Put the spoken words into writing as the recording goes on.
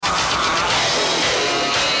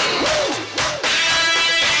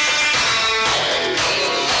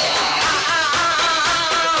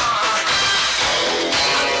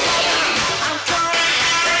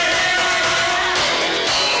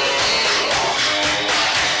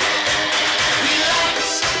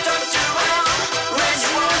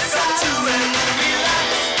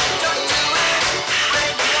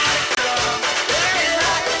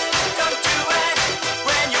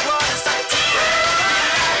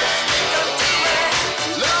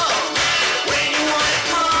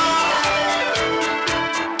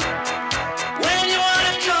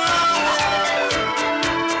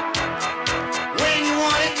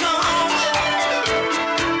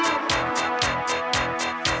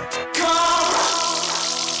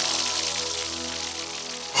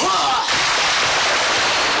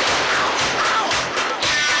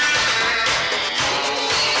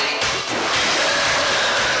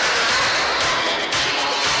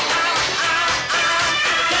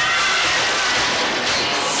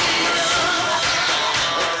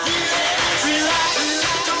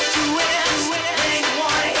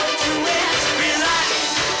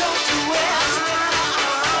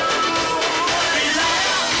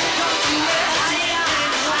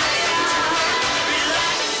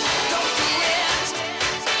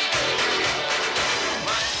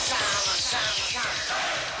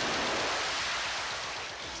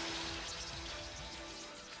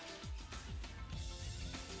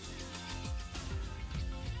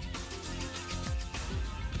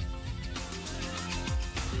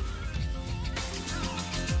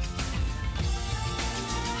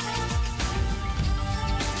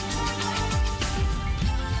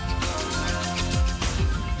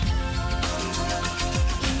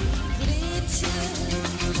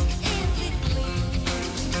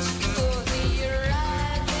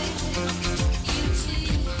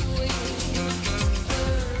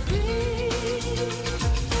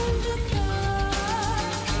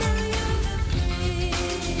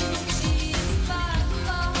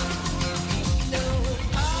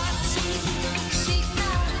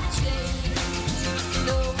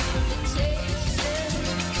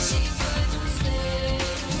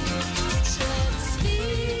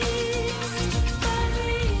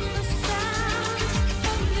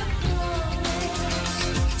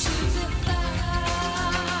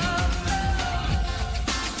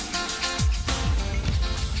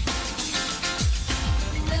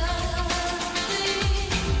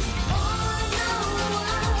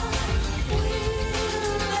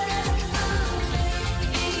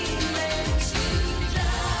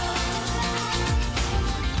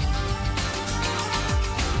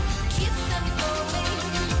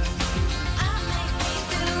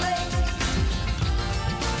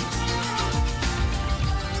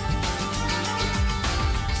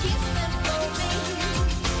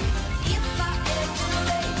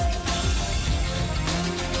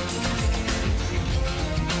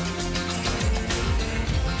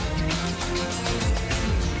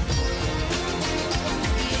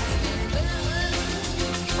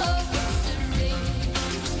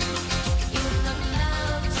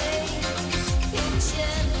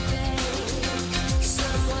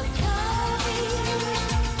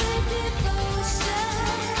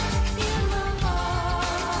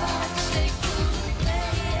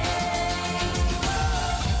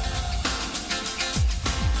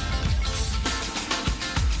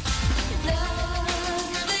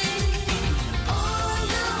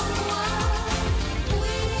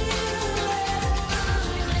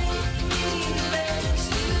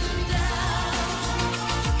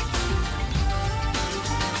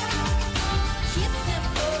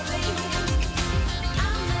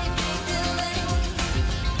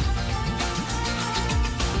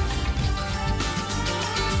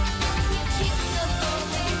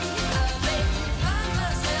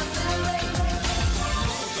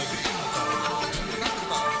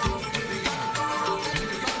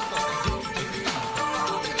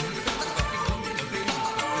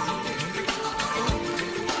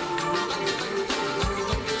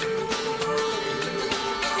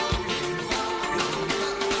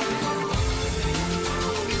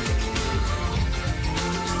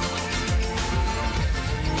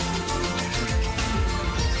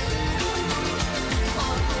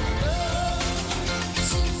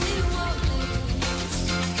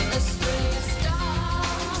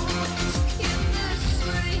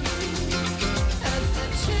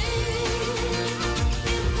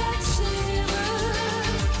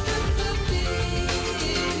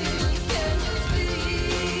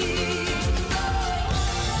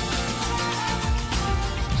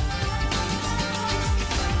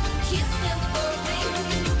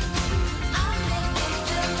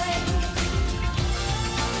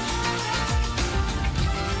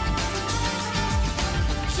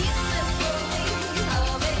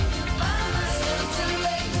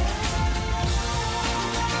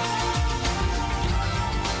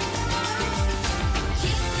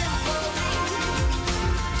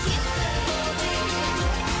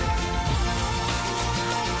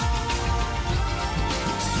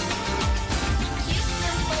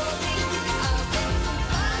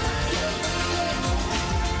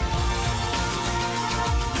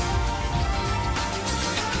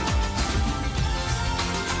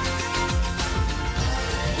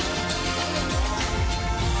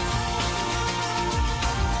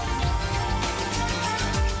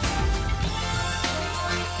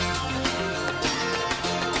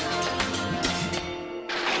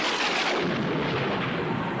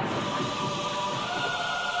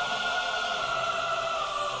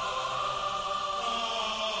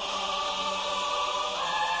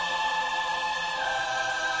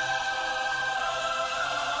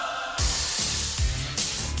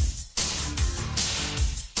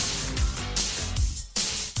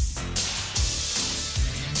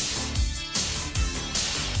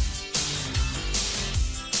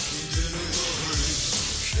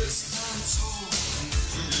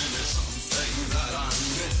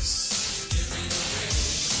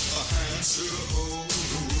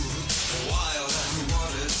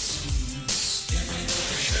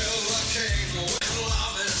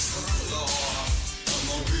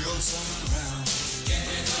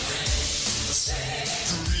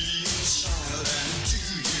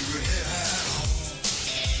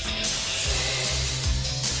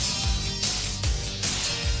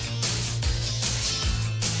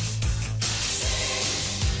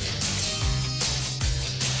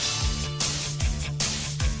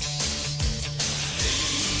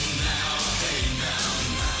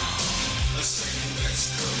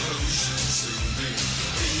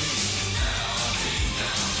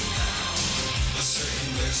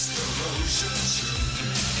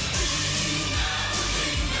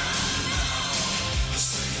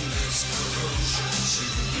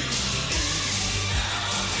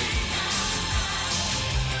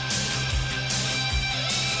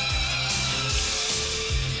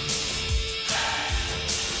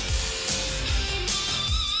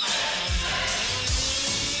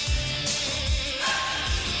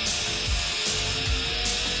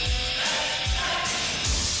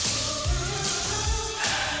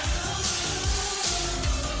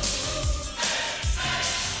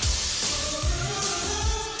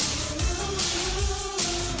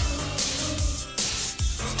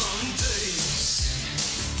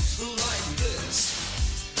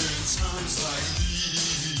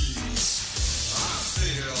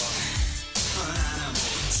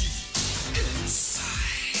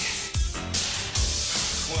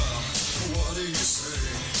what do you say?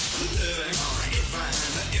 Living on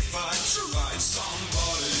if I tried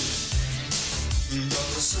somebody got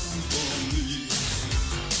a song for me.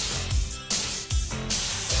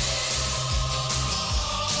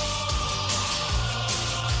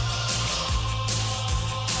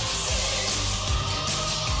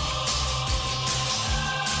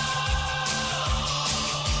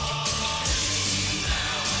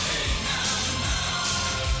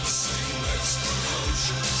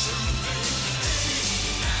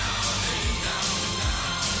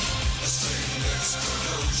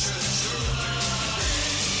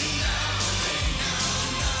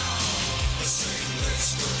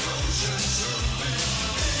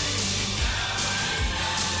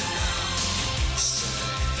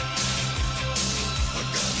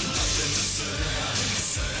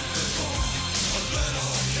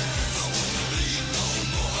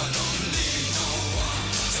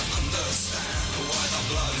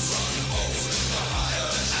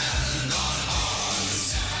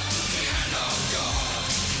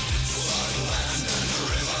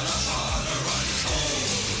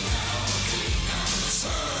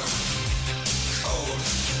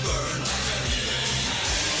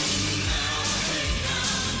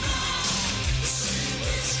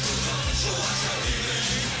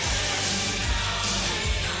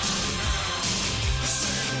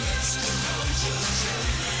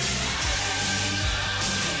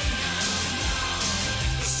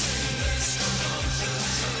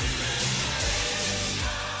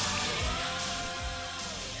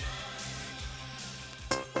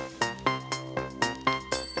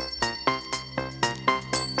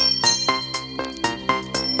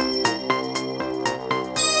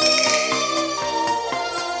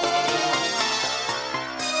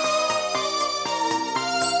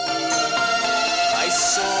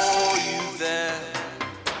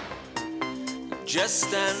 Just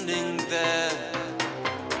standing there,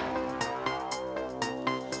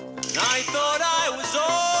 and I thought I was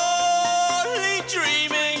only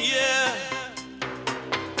dreaming, yeah.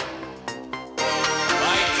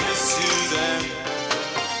 I kissed you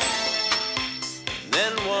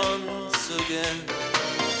then once again.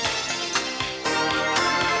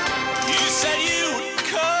 You said you would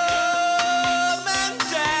come and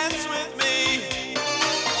dance with me,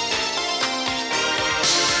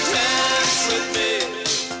 dance with me.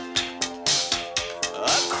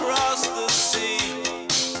 Across the sea,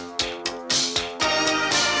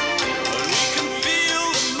 and we can feel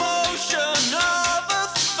the motion of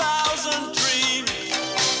 1,000 dreams.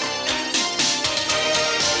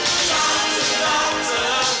 Doctor,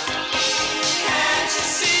 doctor, can't you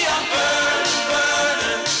see I'm burning,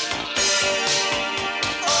 burning?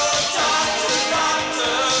 Oh, doctor,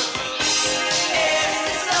 doctor, is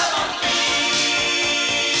this love I'm feeling?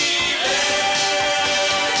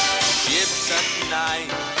 Ships at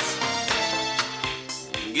night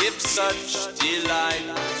give such delight.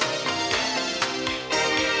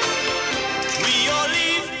 We all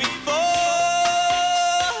leave before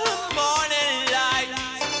morning light.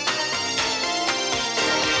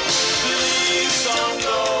 Please don't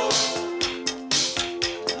go.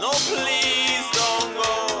 No, please don't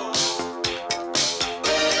go.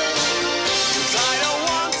 'Cause I don't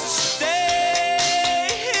want to stay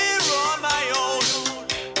here on my own.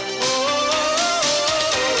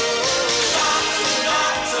 Doctor,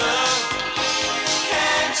 doctor,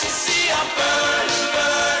 can't you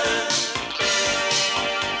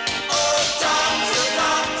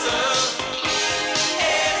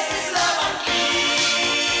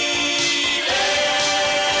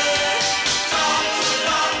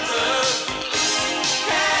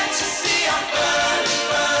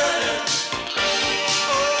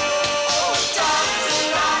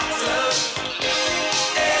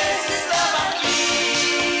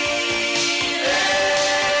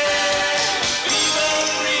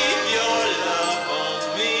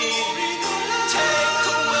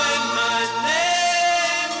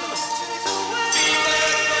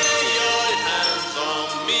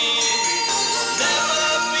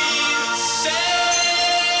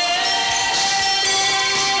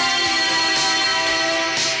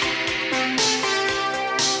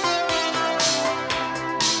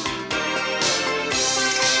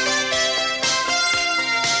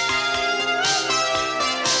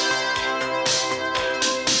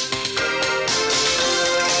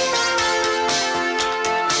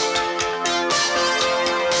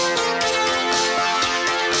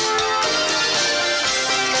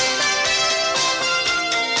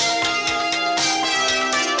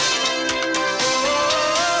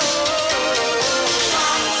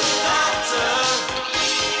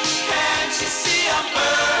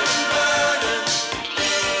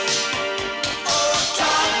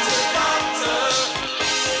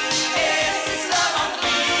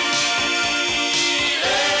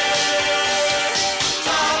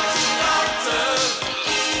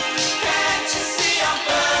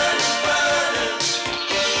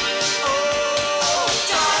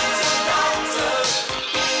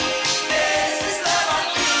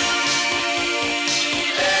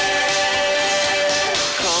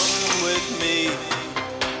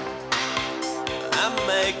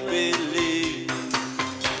make believe.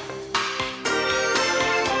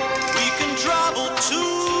 We can travel to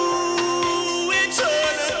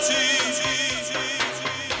eternity.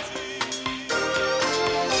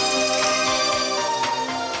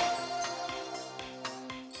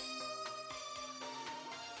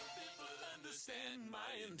 People understand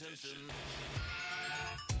my intention.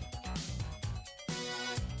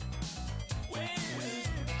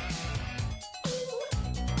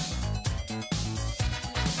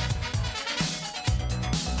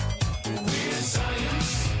 Weird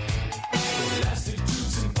science, elastic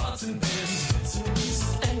tubes and pots and pans, bits and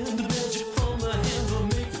pieces, and the magic from my hand will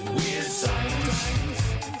make it weird science.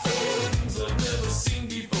 Things I've never seen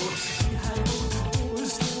before, behind open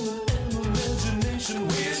doors, and imagination.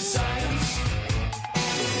 Weird science,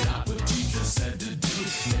 not what teachers said to do,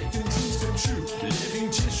 making dreams come true, living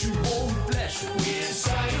tissue, warm flesh. Weird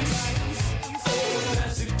science,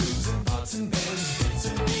 plastic tubes and pots and pans, bits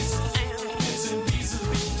and pieces, and bits and pieces.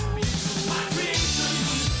 My creation,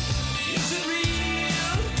 is it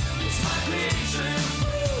real? It's my creation.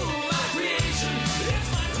 Ooh, my creation. It's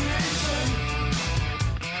my creation.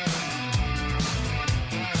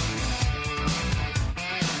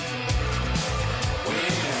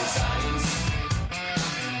 Weird science.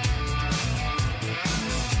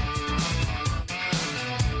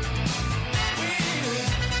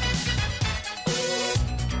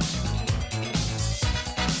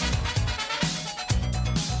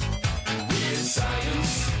 Weird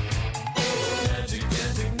science. Magic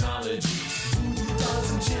and technology. Voodoo dolls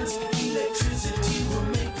and chance. Electricity will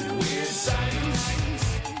make it weird science.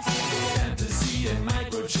 Fantasy and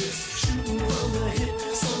microchips. Shooting from the hip.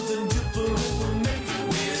 Something different will make it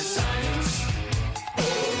weird science.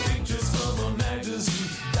 Pictures from a magazine.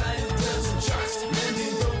 Diagrams and charts.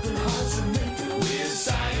 Mending broken hearts and make it weird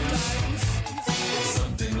science.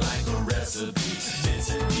 Something like a recipe. Bits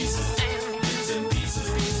and pieces. Bits and pieces.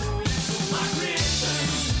 My creation.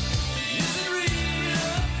 Is it real?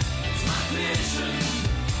 It's my creation.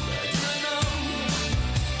 Do I know?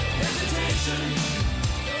 Hesitation.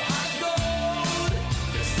 Heart of gold.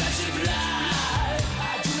 Your flesh and blood.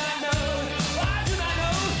 I do not know. I do not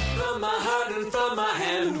know. From my heart and from my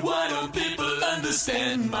hand, why don't people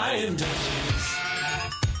understand my intentions?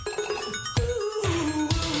 Ooh,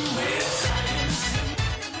 weird science.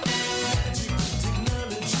 Magic and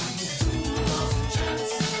technology. Ooh, off the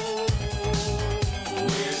charts.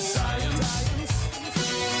 Weird science.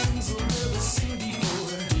 Things I've never seen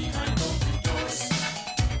before. Behind open doors.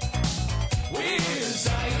 Weird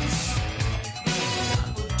science. Not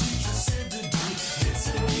what teachers said to do. Bits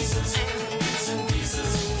and pieces. Bits and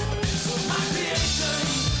pieces. My creation.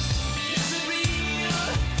 Is it real?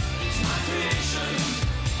 It's my creation.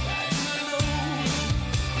 I do not know.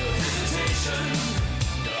 Your hesitation.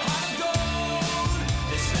 Your heart of gold.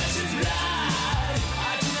 This flesh and blood.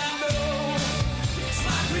 I do not know. It's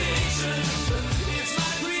my creation. It's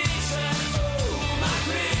my creation. Oh, my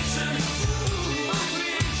creation. Ooh, my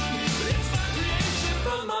creation. It's my creation.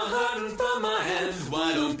 From my heart and from my hand. Why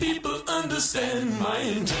don't people understand my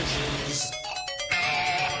intentions?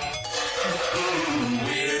 Ooh,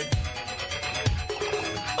 weird.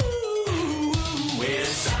 Ooh, weird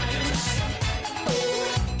science.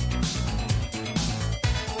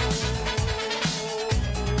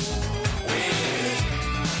 Weird.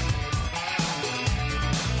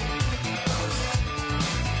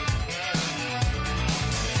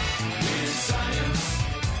 Weird science.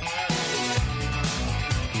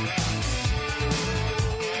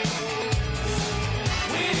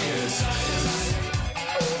 Weird.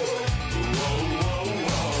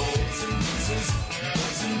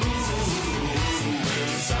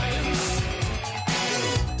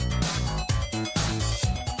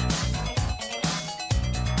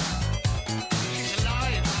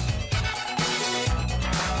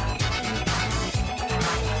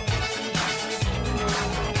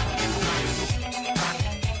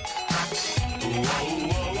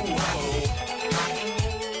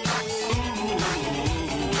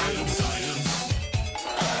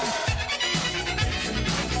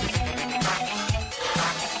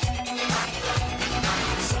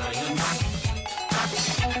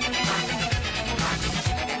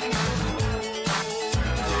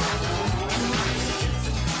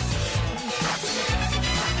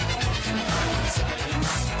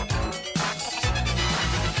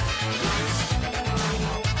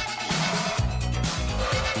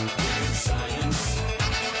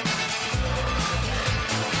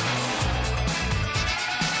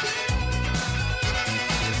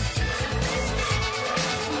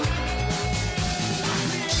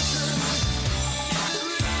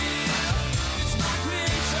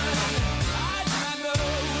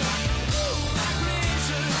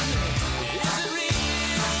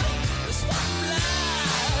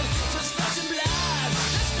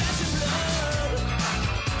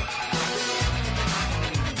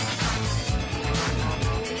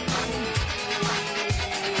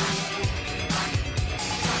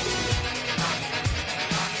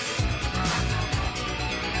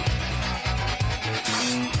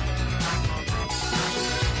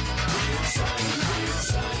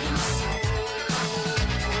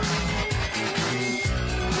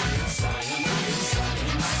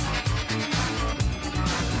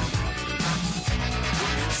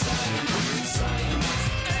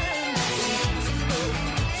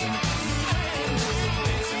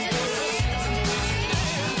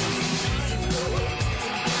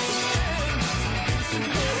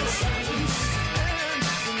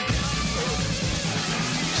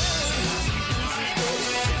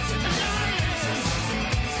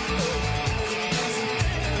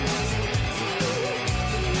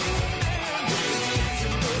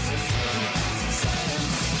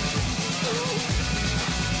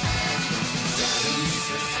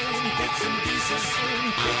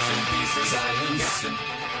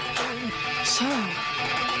 So,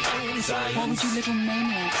 what would you little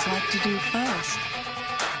maniacs like to do first?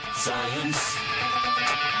 Science.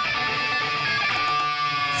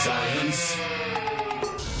 Science.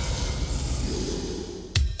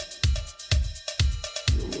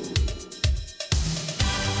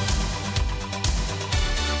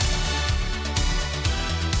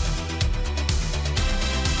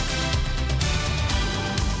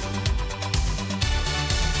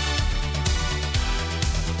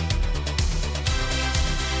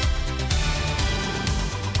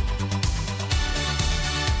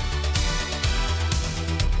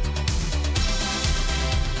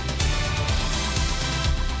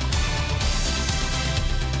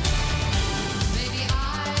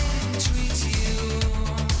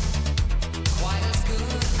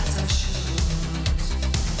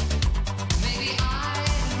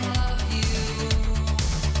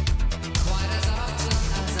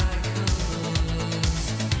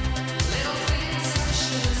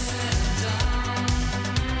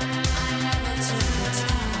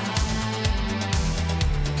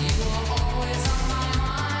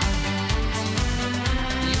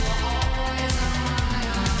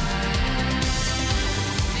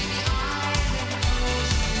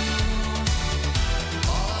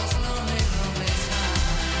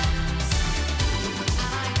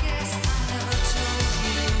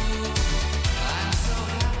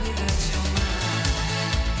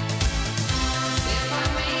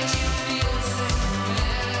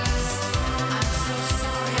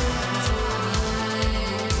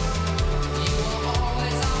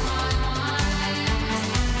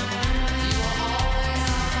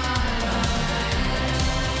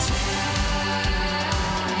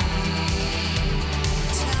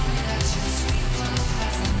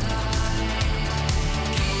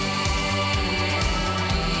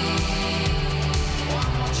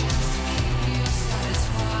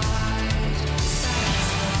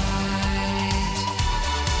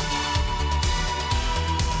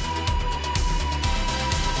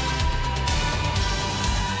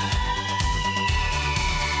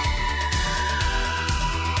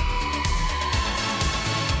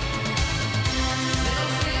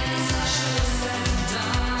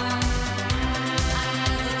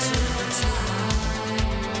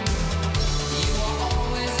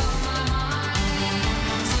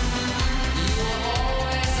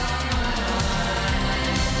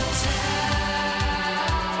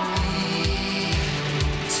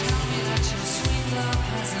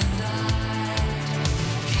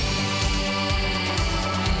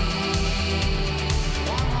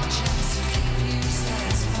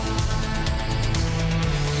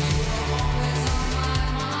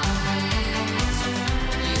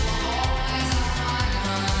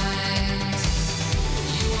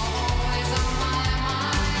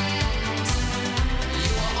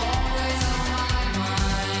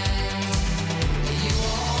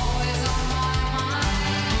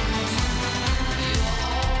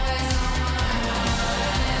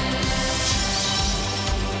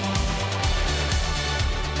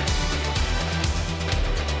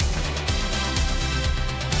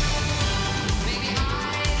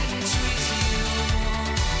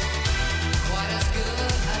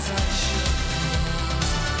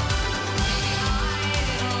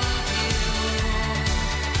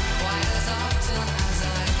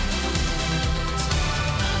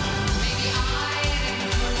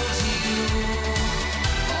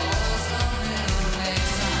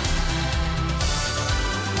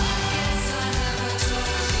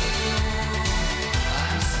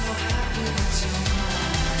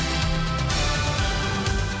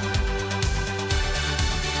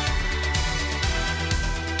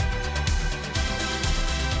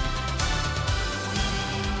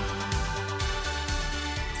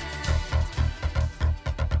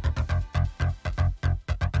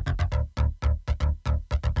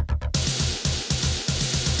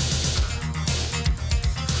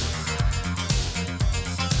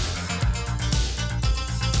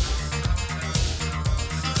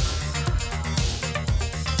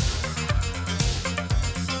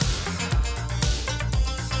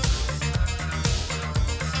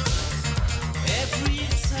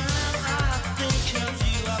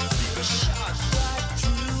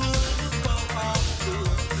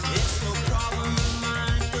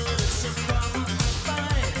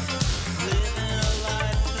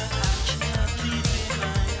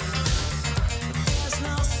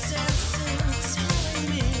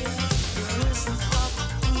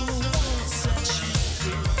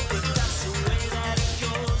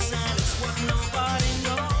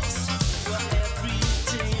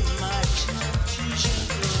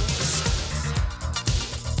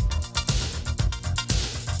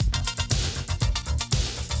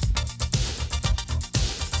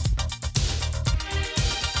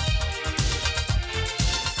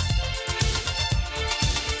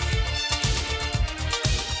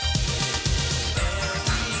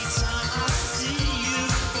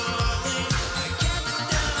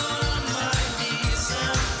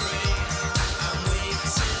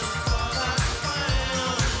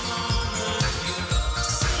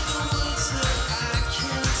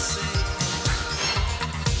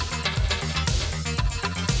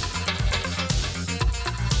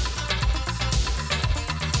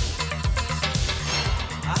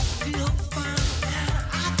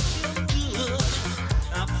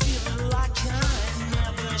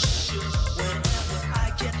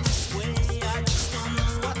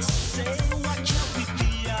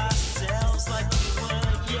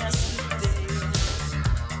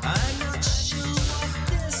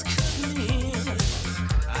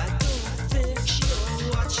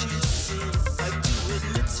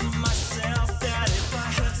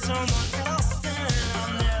 someone else, then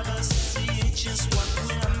I'll never see just what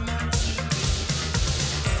we're meant to be.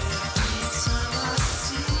 Every time I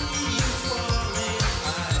see you falling,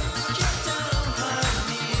 I get down on my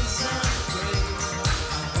knees and pray.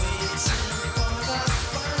 I'm waiting for that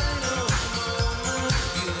final moment.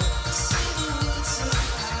 You say the words that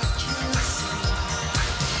I can't say.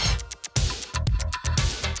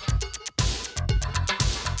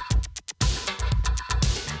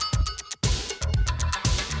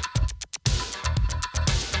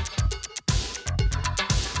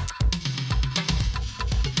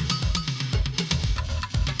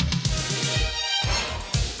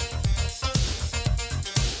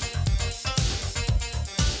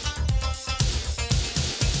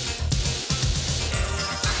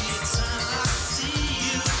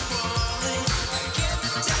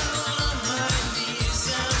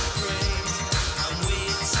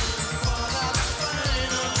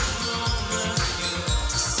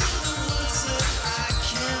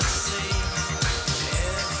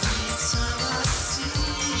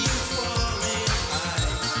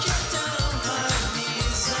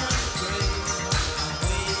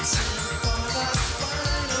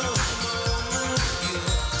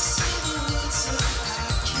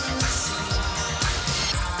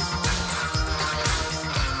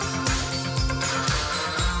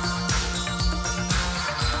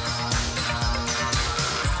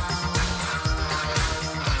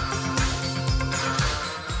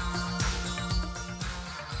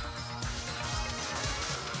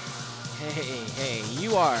 Hey,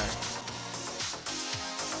 you are.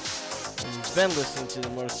 You've been listening to the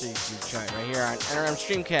Motor City Juke chart right here on NRM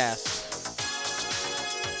Streamcast.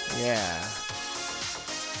 Yeah.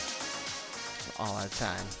 All out of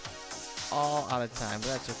time. All out of time, but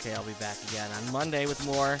that's okay. I'll be back again on Monday with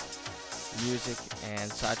more music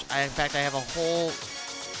and such. In fact, I have a whole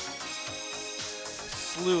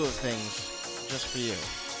slew of things just for you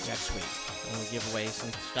next week. I'm going to give away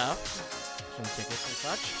some stuff, some tickets and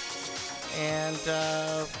such, and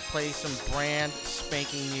play some brand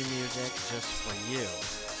spanking new music just for you.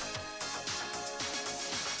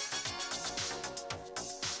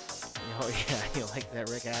 Oh yeah, you like that,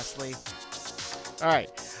 Rick Astley? All right.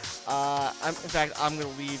 I'm going to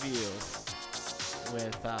leave you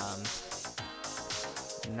with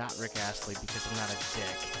not Rick Astley because I'm not a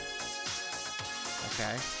dick.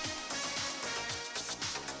 Okay?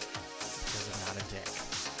 Because I'm not a dick.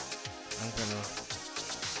 I'm going to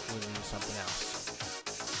leave you with something else.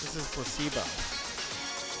 This is Placebo.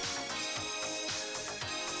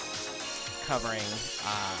 Covering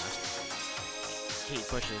Kate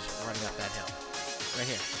Bush's Running Up That Hill. Right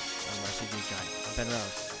here on Mercy Juke Giant. I'm Ben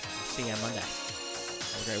Rose. I'll see you on Monday.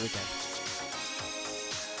 Have a great weekend.